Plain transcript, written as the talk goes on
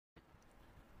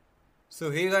So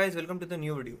hey guys, welcome to the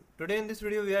new video. Today in this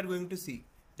video we are going to see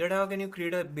that how can you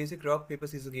create a basic rock paper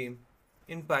scissors game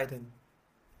in Python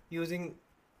using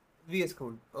VS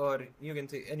Code, or you can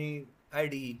say any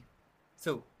IDE.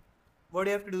 So what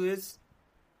you have to do is,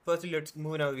 firstly let's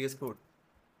move in our VS Code,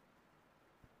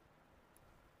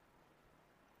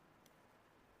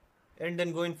 and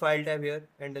then go in file tab here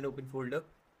and then open folder.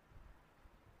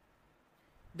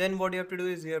 Then what you have to do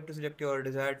is you have to select your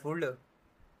desired folder.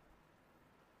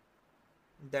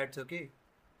 That's okay.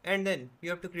 And then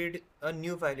you have to create a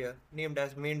new file here named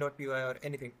as main.py or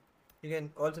anything. You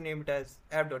can also name it as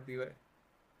app.py.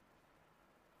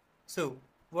 So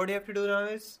what you have to do now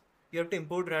is you have to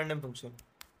import random function.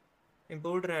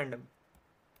 Import random.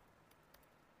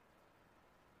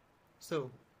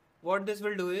 So what this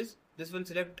will do is this will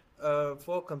select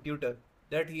for computer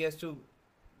that he has to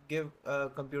give a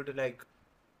computer like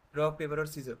rock, paper or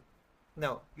scissor.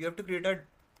 Now you have to create a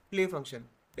play function,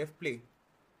 def play.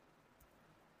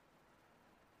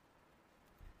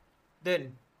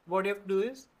 Then what you have to do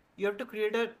is you have to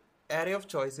create an array of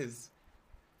choices.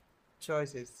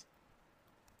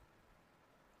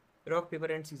 Rock, paper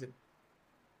and scissor.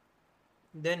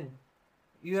 Then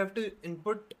you have to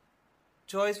input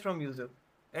choice from user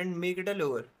and make it a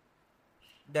lower.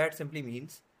 That simply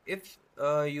means if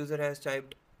a user has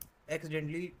typed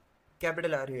accidentally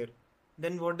capital R here,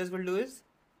 then what this will do is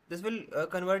this will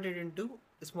convert it into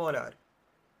small r.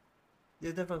 This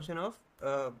is the function of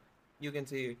you can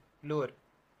say lower.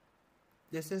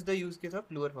 This is the use case of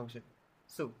lower function.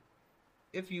 So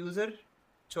if user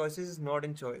choices is not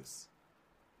in choice,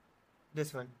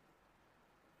 this one,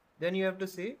 then you have to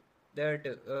say that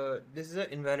this is an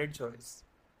invalid choice.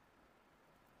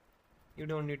 You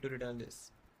don't need to return this,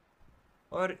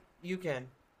 or you can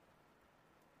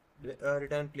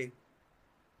return play.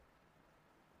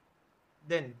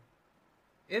 Then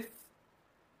if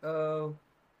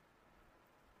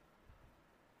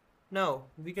now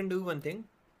we can do one thing,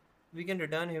 we can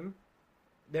return him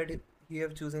that he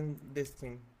have chosen this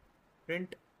thing.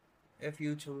 Print if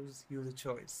you choose user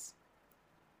choice,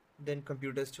 then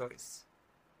computer's choice.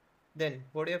 Then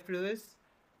what you have to do is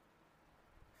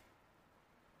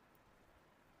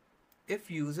if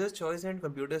user's choice and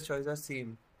computer's choice are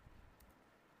same,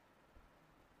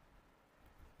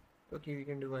 okay, we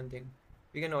can do one thing.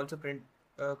 We can also print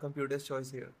computer's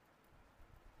choice here.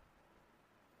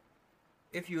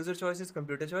 If user choice is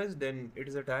computer choice, then it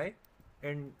is a tie,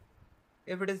 and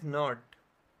if it is not,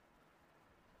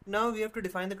 now we have to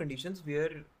define the conditions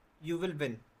where you will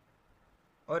win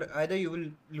or either you will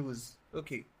lose.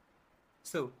 Okay,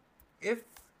 so if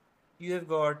you have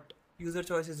got user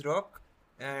choice is rock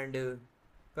and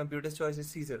computer's choice is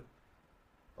scissor,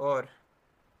 or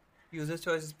user's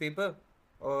choice is paper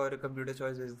or computer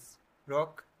choice is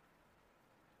rock,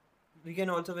 we can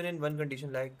also win in one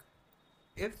condition, like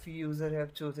if user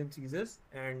have chosen scissors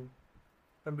and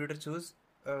computer choose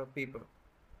paper,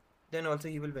 then also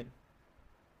he will win.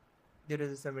 There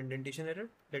is some indentation error,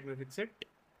 let me fix it.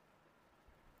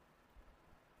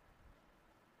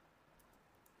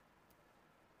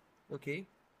 Okay,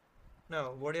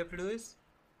 now what you have to do is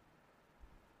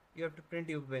you have to print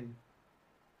you win.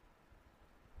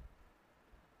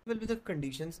 Will be the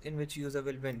conditions in which user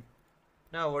will win.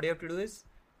 Now what you have to do is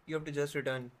you have to just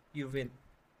return you win.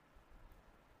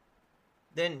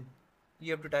 Then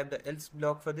you have to type the else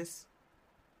block for this,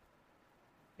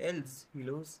 else you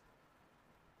lose.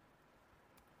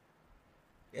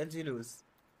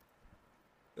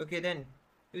 Okay, then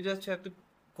you just have to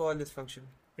call this function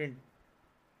print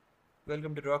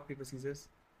welcome to rock, paper, scissors,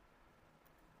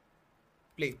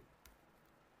 play.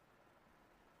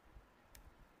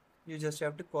 You just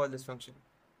have to call this function.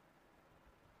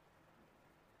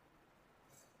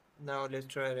 Now let's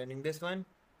try running this one.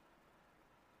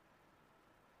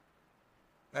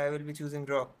 I will be choosing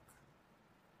rock.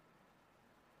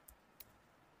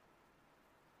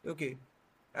 Okay,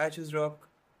 I choose rock,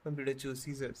 computer choose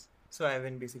scissors, so I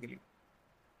win basically.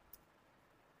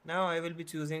 Now I will be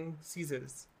choosing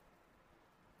scissors,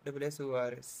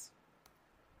 SSORS.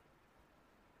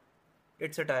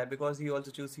 It's a tie because he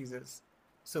also chose scissors.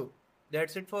 So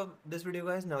that's it for this video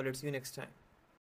guys. Now let's see you next time.